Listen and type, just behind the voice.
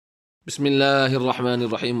بسم الله الرحمن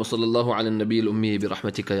الرحيم وصلى الله على النبي الأمي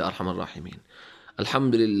برحمتك يا أرحم الراحمين.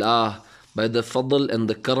 Alhamdulillah, by the fadl and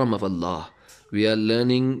the karam of Allah, we are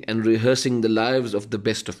learning and rehearsing the lives of the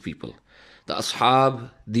best of people. The ashab,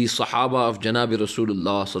 the sahaba of Janabi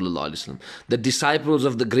Rasulullah sallallahu alaihi wasallam, the disciples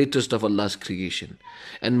of the greatest of Allah's creation.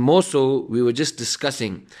 And more so, we were just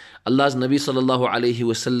discussing Allah's Nabi sallallahu alaihi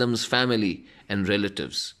wasallam's family and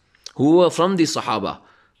relatives, who were from the sahaba,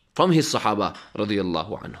 from his sahaba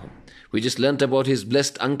radiyallahu anhum. We just learnt about his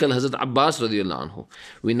blessed uncle Hazrat Abbas radiyallahu anhu.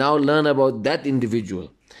 We now learn about that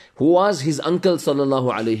individual who was his uncle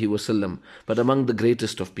sallallahu alaihi wasallam, but among the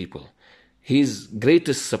greatest of people. His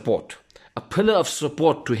greatest support, a pillar of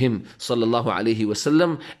support to him sallallahu alaihi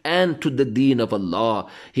wasallam and to the deen of Allah.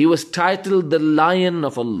 He was titled the Lion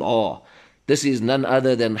of Allah. This is none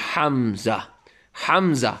other than Hamza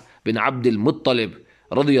bin Abdul Muttalib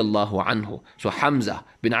radiyallahu anhu. So Hamza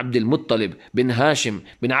bin Abdul Muttalib bin Hashim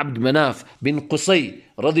bin Abd Manaf bin Qusay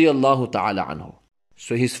radiyallahu ta'ala anhu.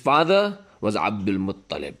 So his father was Abdul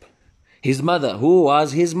Muttalib. His mother, who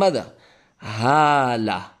was his mother?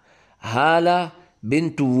 Hala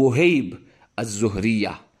bint Wuhayb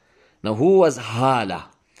az-Zuhriyah. Now who was Hala?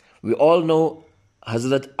 We all know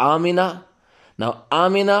Hazrat Amina. Now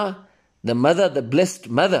Amina, the mother, the blessed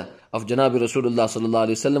mother of Janabi Rasulullah sallallahu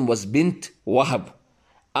alaihi wasallam, was bint Wahab.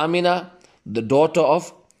 Amina, the daughter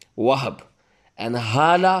of Wahab. And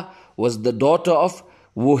Hala was the daughter of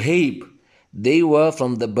Wuhayb. They were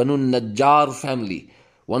from the Banu Najjar family,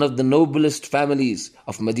 one of the noblest families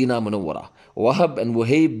of Medina Munawwara. Wahab and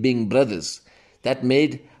Wuhayb being brothers. That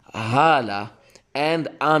made Hala and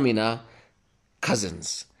Amina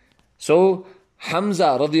cousins. So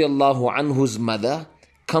Hamza radiyallahu anhu's mother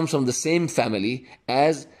comes from the same family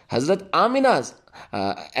as Hazrat Amina's,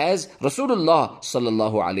 as Rasulullah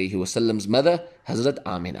sallallahu alaihi wasallam's mother, Hazrat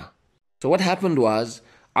Amina. So what happened was,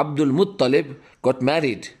 Abdul Muttalib got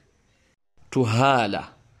married to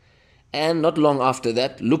Hala, and not long after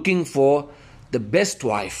that, looking for the best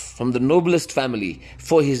wife from the noblest family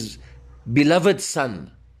for his beloved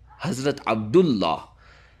son, Hazrat Abdullah.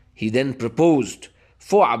 He then proposed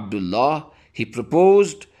for Abdullah. He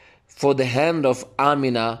proposed for the hand of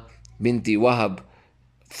Amina binti Wahab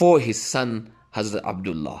for his son Hazrat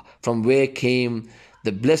Abdullah, from where came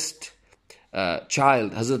the blessed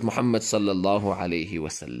child Hazrat Muhammad sallallahu alaihi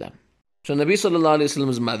wasallam. So Nabi sallallahu alaihi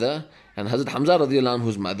wasallam's mother and Hazrat Hamza radiyallahu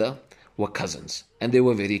anhu's mother were cousins, and they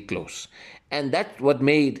were very close. And that's what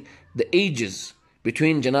made the ages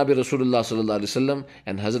between Janabi Rasulullah sallallahu alaihi wasallam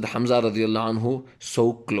and Hazrat Hamza radiyallahu anhu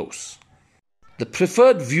so close. The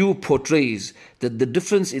preferred view portrays that the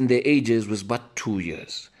difference in their ages was but 2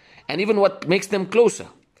 years. And even what makes them closer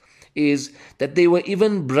is that they were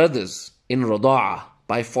even brothers in Rada'ah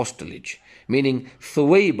by fosterage, meaning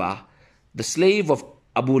Thuwayba, the slave of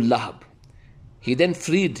Abu Lahab. He then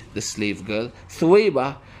freed the slave girl,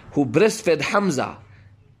 Thuwayba, who breastfed Hamza,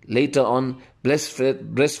 later on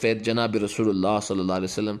breastfed Janabi Rasulullah sallallahu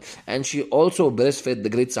alaihi wasallam, and she also breastfed the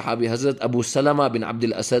great Sahabi Hazrat Abu Salama bin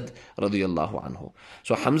Abdul Asad radiyallahu anhu.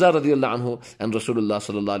 So Hamza radiyallahu anhu and Rasulullah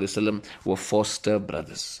sallallahu alaihi wasallam were foster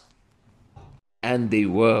brothers. And they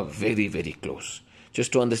were very, very close.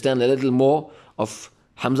 Just to understand a little more of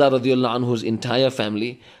Hamza radiallahu anhu's entire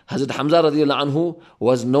family, Hazrat Hamza radiallahu anhu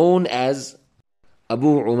was known as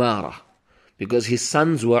Abu Umara, because his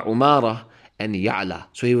sons were Umara and Ya'la.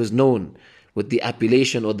 So he was known with the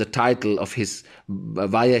appellation or the title of his,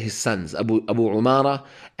 via his sons, Abu Umara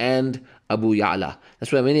and Abu Ya'la.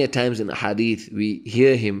 That's why many a times in hadith we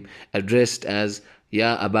hear him addressed as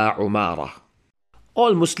Ya Aba Umara.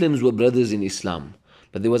 All Muslims were brothers in Islam,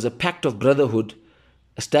 but there was a pact of brotherhood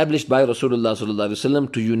established by Rasulullah sallallahu alaihi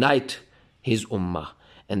wasallam to unite his ummah.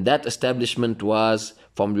 And that establishment was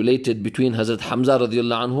formulated between Hazrat Hamza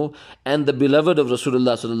radiyallahu anhu and the beloved of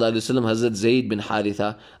Rasulullah sallallahu alaihi wasallam, Hazrat Zayd bin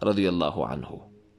Haritha radiyallahu anhu.